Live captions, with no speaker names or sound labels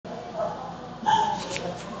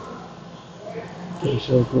Okay,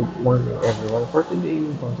 so good morning everyone. For today,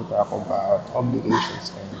 we're going to talk about obligations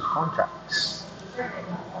and contracts.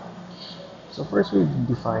 So first, we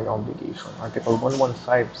define obligation. Article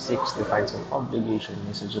 1156 defines an obligation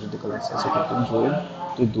as a juridical necessity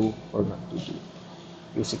to do, or not to do.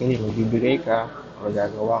 Basically, magbibigay ka, or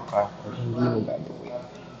gagawa ka, or hindi mo gagawin.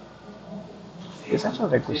 The essential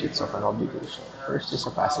requisites of an obligation. First is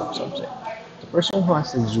a passive subject. The person who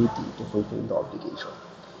has the duty to fulfill the obligation.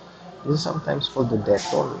 This is sometimes called the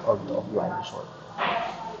debtor of the obligation.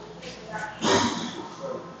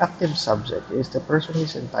 Active subject is the person who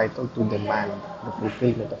is entitled to demand the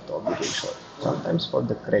fulfillment of the obligation, sometimes called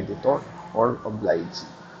the creditor or obligee.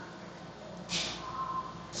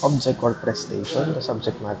 Object or prestation, the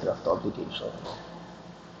subject matter of the obligation.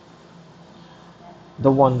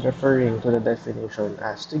 The one referring to the definition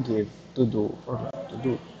as to give, to do, or not to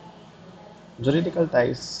do. Juridical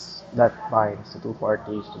ties that binds the two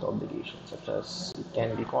parties to the obligation, such as it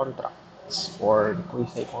can be contracts or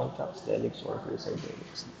quasi-contracts, delicts or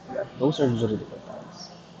quasi-delicts. Those are juridical ties.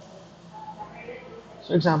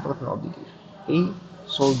 So example of an obligation. A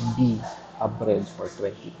sold B a bread for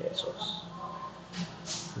 20 pesos.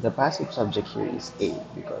 The passive subject here is A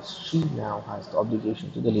because she now has the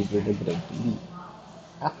obligation to deliver the bread to B.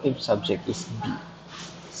 Active subject is B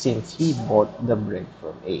since he bought the bread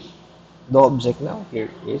from A. The object now here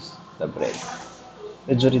is the bread.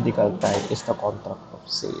 The juridical tie is the contract of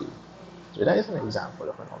sale. So that is an example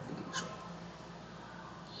of an obligation.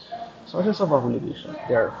 Sources of obligation,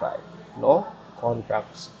 there are five. Law,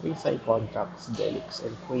 contracts, quasi-contracts, delicts,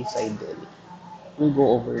 and quasi-delict. We'll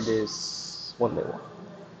go over this one by one.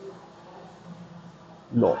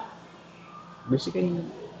 Law. Basically,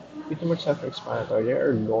 pretty much self-explanatory. There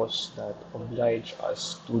are laws that oblige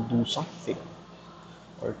us to do something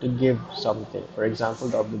or to give something. For example,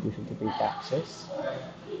 the obligation to pay taxes,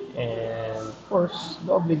 and of course,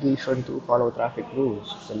 the obligation to follow traffic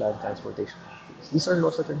rules, the land transportation acts. These are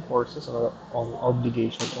laws that enforces on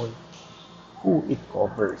obligation on who it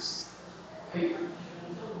covers.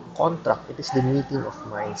 Contract, it is the meeting of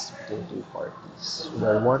minds between two parties,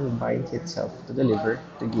 where one binds itself to deliver,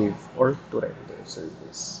 to give, or to render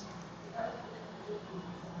service.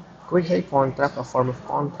 Quasi-contract, a form of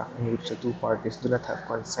contract in which the two parties do not have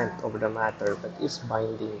consent over the matter but is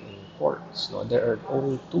binding in courts. No, there are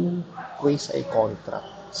only two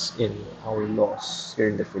quasi-contracts in our laws here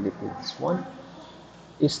in the Philippines. One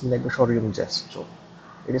is negotiatorium gesture.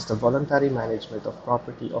 It is the voluntary management of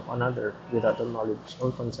property of another without the knowledge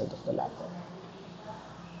or consent of the latter.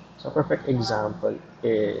 So a perfect example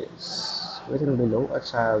is written below, a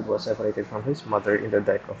child was separated from his mother in the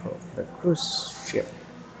deck of the cruise ship.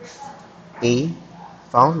 A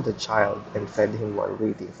found the child and fed him while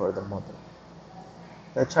waiting for the mother.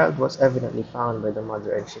 The child was evidently found by the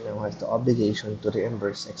mother and she now has the obligation to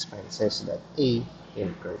reimburse expenses that A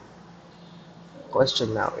incurred.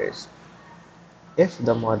 Question now is, if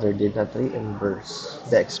the mother did not reimburse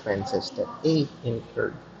the expenses that A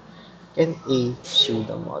incurred, can A sue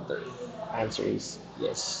the mother? Answer is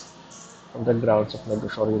yes. On the grounds of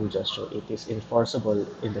negotiatorium gesture, it is enforceable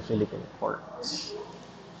in the Philippine courts.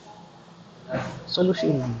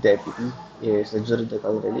 Solution indemnity is a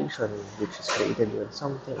juridical relation which is created when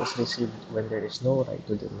something is received when there is no right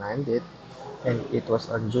to demand it and it was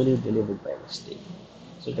unduly delivered by mistake.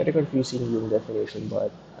 So very confusing yung definition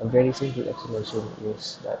but a very simple explanation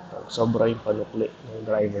is that sobra yung panukli ng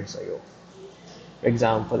driver sa'yo. For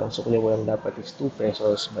example, ang sukli mo lang dapat is 2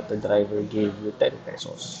 pesos but the driver gave you 10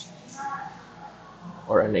 pesos.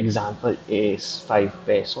 Or an example is 5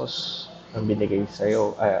 pesos ang binigay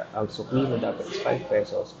sa'yo. Ang sukli mo dapat is 5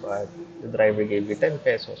 pesos but the driver gave you 10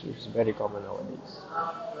 pesos which is very common nowadays.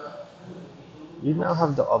 You now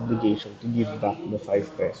have the obligation to give back the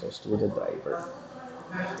 5 pesos to the driver.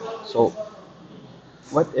 So,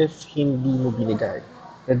 what if hindi mo binigay?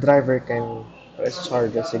 The driver can press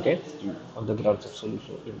charges against you on the grounds of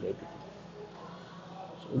solution indemnity.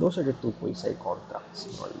 So, those are the two quasi contracts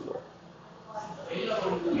in our law.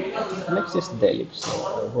 Next is delicts. So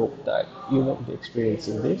I hope that you won't be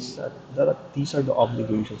experiencing this. These are the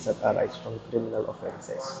obligations that arise from criminal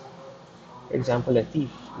offenses. For example, a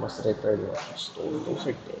thief must return what he stole. Those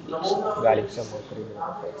are delicts. Galing sa mga criminal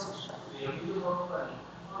offenses siya.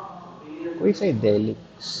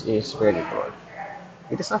 Quasi-delicts is very broad.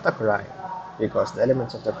 It is not a crime because the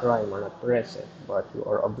elements of the crime are not present, but you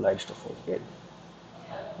are obliged to fulfill.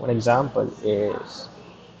 One example is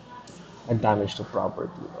a damage to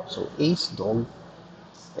property. So A's dog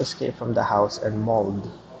escaped from the house and mauled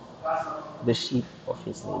the sheep of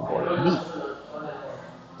his neighbor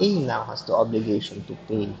B. A now has the obligation to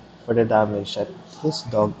pay for the damage that his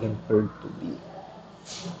dog incurred to B.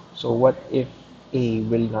 So what if A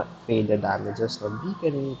will not pay the damages? So B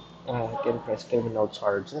can press criminal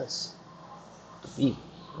charges to B.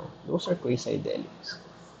 No, those are quasi-delics.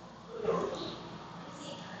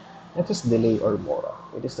 Next is delay or mora.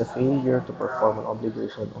 It is the failure to perform an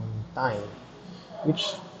obligation on time,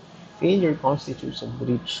 which failure constitutes a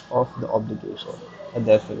breach of the obligation, a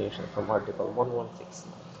definition from Article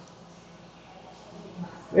 1169.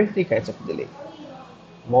 There are three kinds of delay.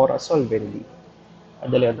 Mora solvendi, a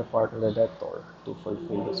delay on the part of the debtor to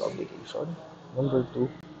fulfill his obligation. Number two,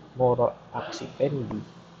 mora accipendi,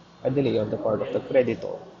 a delay on the part of the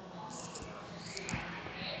creditor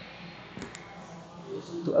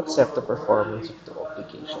to accept the performance of the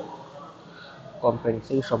obligation.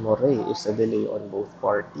 Compensation more is a delay on both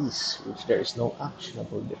parties, which there is no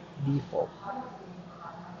actionable default.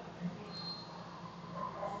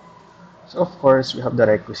 So, of course, we have the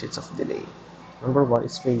requisites of delay. Number one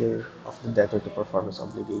is failure of the debtor to perform his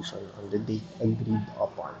obligation on the date agreed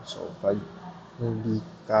upon. So, pag hindi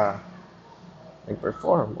ka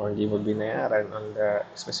nag-perform or hindi mo binayaran on the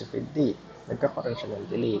specific date, nagkakaroon siya ng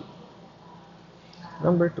delay.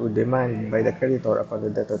 Number two, demand by the creditor upon the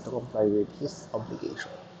debtor to comply with his obligation.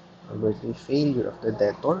 Number three, failure of the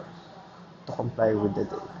debtor to comply with the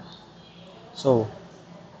deal. So,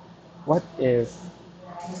 what if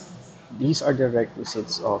these are the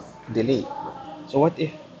requisites of delay? So, what if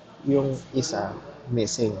yung isa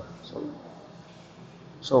missing?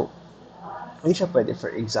 So hindi siya pwede. For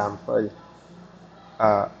example,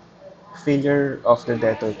 uh, failure of the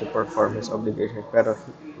debtor to perform his obligation, pero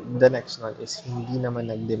the next one is hindi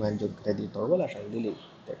naman nag-demand yung creditor, wala siyang delay,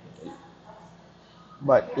 technically.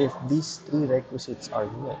 But if these three requisites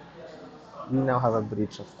are met, we now have a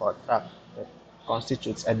breach of contract that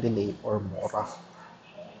constitutes a delay or mora.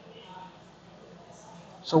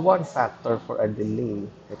 So one factor for a delay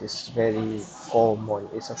that is very common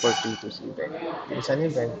is a fortuitous event. It is an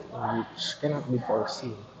event in which cannot be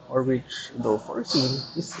foreseen or which, though foreseen,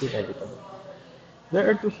 is inevitable. There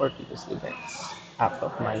are two fortuitous events: act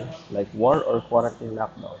of man, like war or quarantine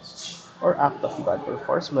lockdowns, or act of God, or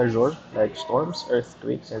force majeure, like storms,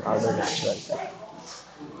 earthquakes, and other natural calamities.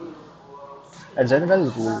 A general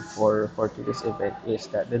rule for fortuitous event is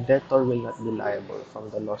that the debtor will not be liable from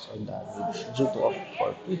the loss or damage due to a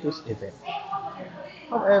fortuitous event.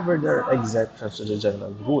 However, there are exceptions to the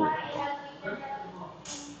general rule.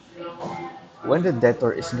 When the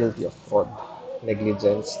debtor is guilty of fraud,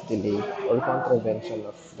 negligence, delay, or contravention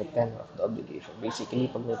of the tenor of the obligation, basically,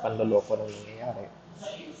 pag may panloloko na nangyayari,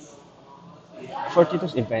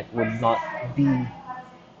 fortuitous event would not be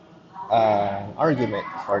an argument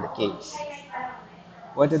for the case.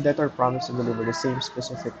 When the debtor promised to deliver the same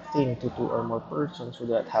specific thing to two or more persons who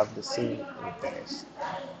do not have the same interest.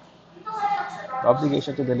 The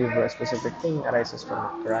obligation to deliver a specific thing arises from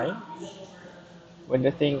a crime. When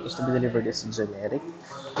the thing is to be delivered is generic,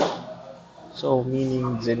 so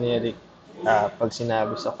meaning generic, pag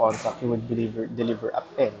sinabi sa contract, you would deliver a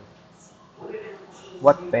pen.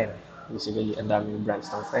 What pen? Basically, ang daming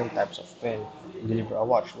brands ng pen, types of pen. Deliver a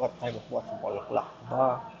watch. What type of watch? Wall clock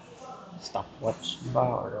ba? Stopwatch ba?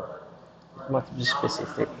 Or it must be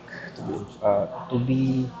specific to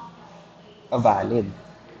be valid,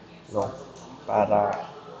 no? Para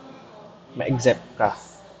ma-exempt ka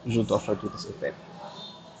due to a fortuitous event.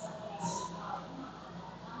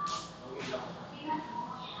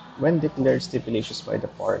 When declared stipulations by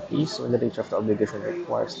the parties, when the nature of the obligation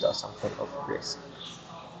requires the assumption of risk.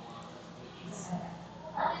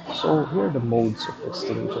 So here are the modes of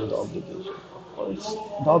extinguishing the obligation. Of course,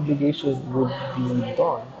 the obligation would be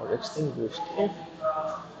done or extinguished if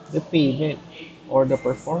the payment or the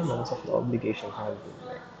performance of the obligation had been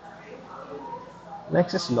met.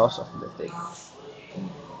 Next is loss of the thing.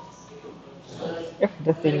 If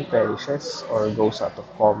the thing perishes or goes out of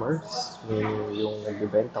commerce, meaning yung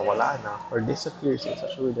nagbebenta wala na, or disappears in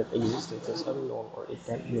such a way that existence is unknown or it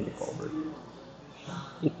can't be recovered,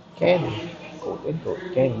 it can, quote unquote,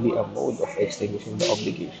 can be a mode of extinguishing the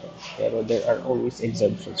obligation. Pero there are always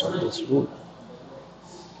exemptions on this rule.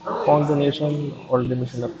 Condonation or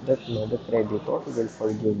remission of debt, no, the creditor will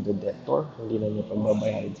forgive the debtor, hindi na niya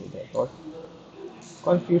pagbabayarin sa debtor.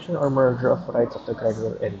 Confusion or merger of rights of the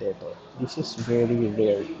creditor and debtor. This is very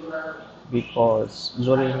rare because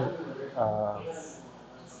during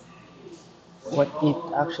what it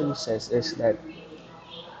actually says is that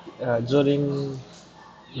during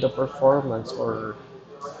the performance or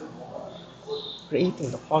creating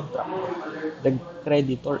the contract, the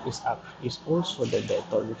creditor is also the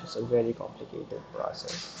debtor, which is a very complicated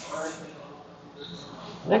process.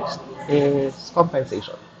 Next is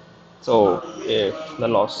compensation. So, if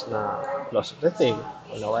loss of the thing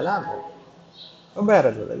o nawala mo,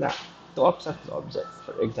 babayaran mo na lang to offset the object.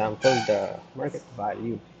 For example, the market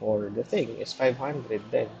value for the thing is 500,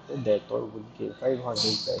 then the debtor would give 500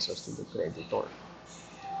 pesos to the creditor.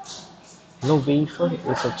 Novation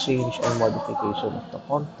is a change or modification of the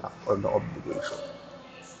contract or the obligation.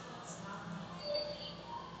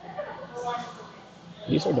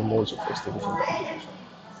 These are the modes of extinguishing the obligation.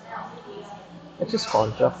 Next is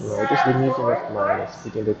contract. No, it is the meeting of minds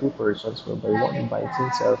between the two persons whereby one binds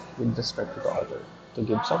himself with respect to the other to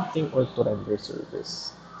give something or to render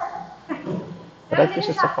service. The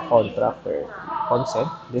requisites of a contract were consent.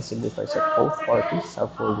 This signifies that both parties have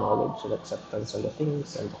full knowledge and acceptance of the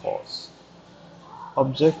things and the cause.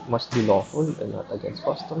 Object must be lawful and not against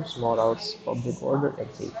customs, morals, public order, and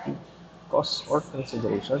safety. Costs or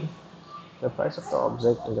consideration. The price of the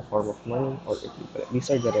object in the form of money or equivalent. These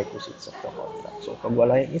are the requisites of the contract. So, pag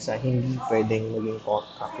wala yung isa, hindi pwedeng maging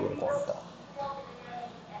contract yung contract.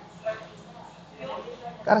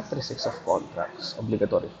 Characteristics of contracts.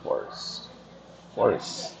 Obligatory force.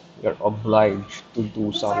 Force. You're obliged to do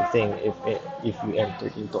something if you enter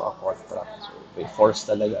into a contract. So, may force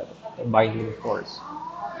talaga. Binding force.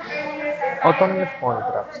 Autonomy of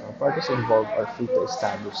contracts. Now, parties involved are free to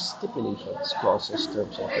establish stipulations, clauses,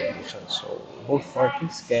 terms, and conditions. So, both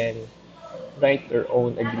parties can write their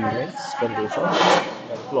own agreements, conditions,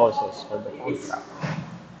 and clauses for the contract.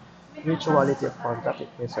 Mutuality of contract, it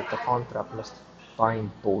means that the contract must bind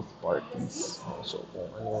both parties. So, kung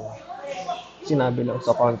ano sinabi lang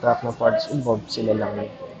sa contract na parties involved, sila lang yung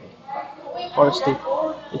pwede. Or state,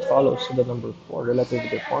 it follows to the number 4, relative to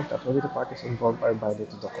the contract, whether the parties involved are binded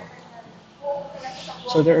to the contract.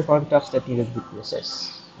 So there are contracts that needed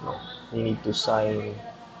witnesses. You need to sign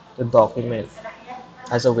the document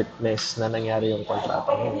as a witness na nangyari yung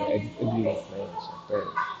kontrata mo, yung agreement na yun. So,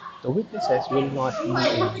 the witnesses will not be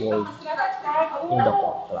involved in the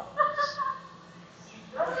contract.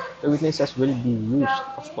 The witnesses will be used,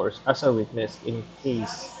 of course, as a witness in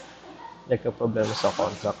case nagka-problema sa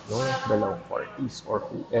contract ng dalawang parties or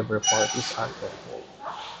whoever parties are involved.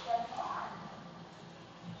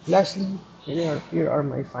 Lastly, here are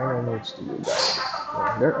my final notes to you guys.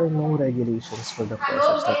 There are no regulations for the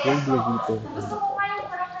clauses that will be written in the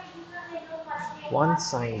contract. Once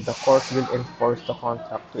signed, the court will enforce the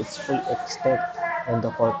contract to its full extent and the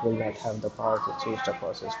court will not have the power to change the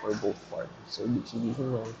clauses for both parties. So, ibig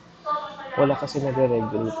sabihin yan, wala kasi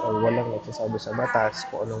nagre-regulate or walang nagsasabi sa batas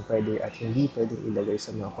kung anong pwede at hindi pwedeng ilagay sa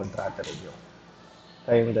mga kontrata ninyo.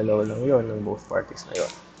 Kayong dalawa lang yon ng both parties na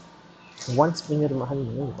yon. Once pinirmahan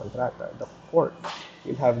mo yung kontrata, the court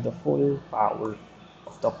will have the full power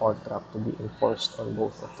of the contract to be enforced on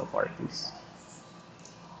both of the parties.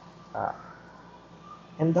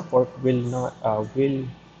 And the court will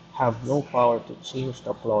have no power to change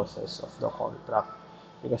the clauses of the contract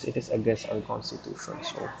because it is against our constitution.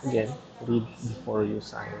 So again, read before you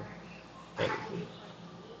sign anything.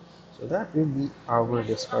 So that will be our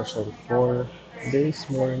discussion for this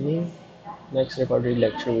morning. Next recorded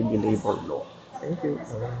lecture will be labor law. Thank you.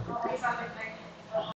 Have a good day.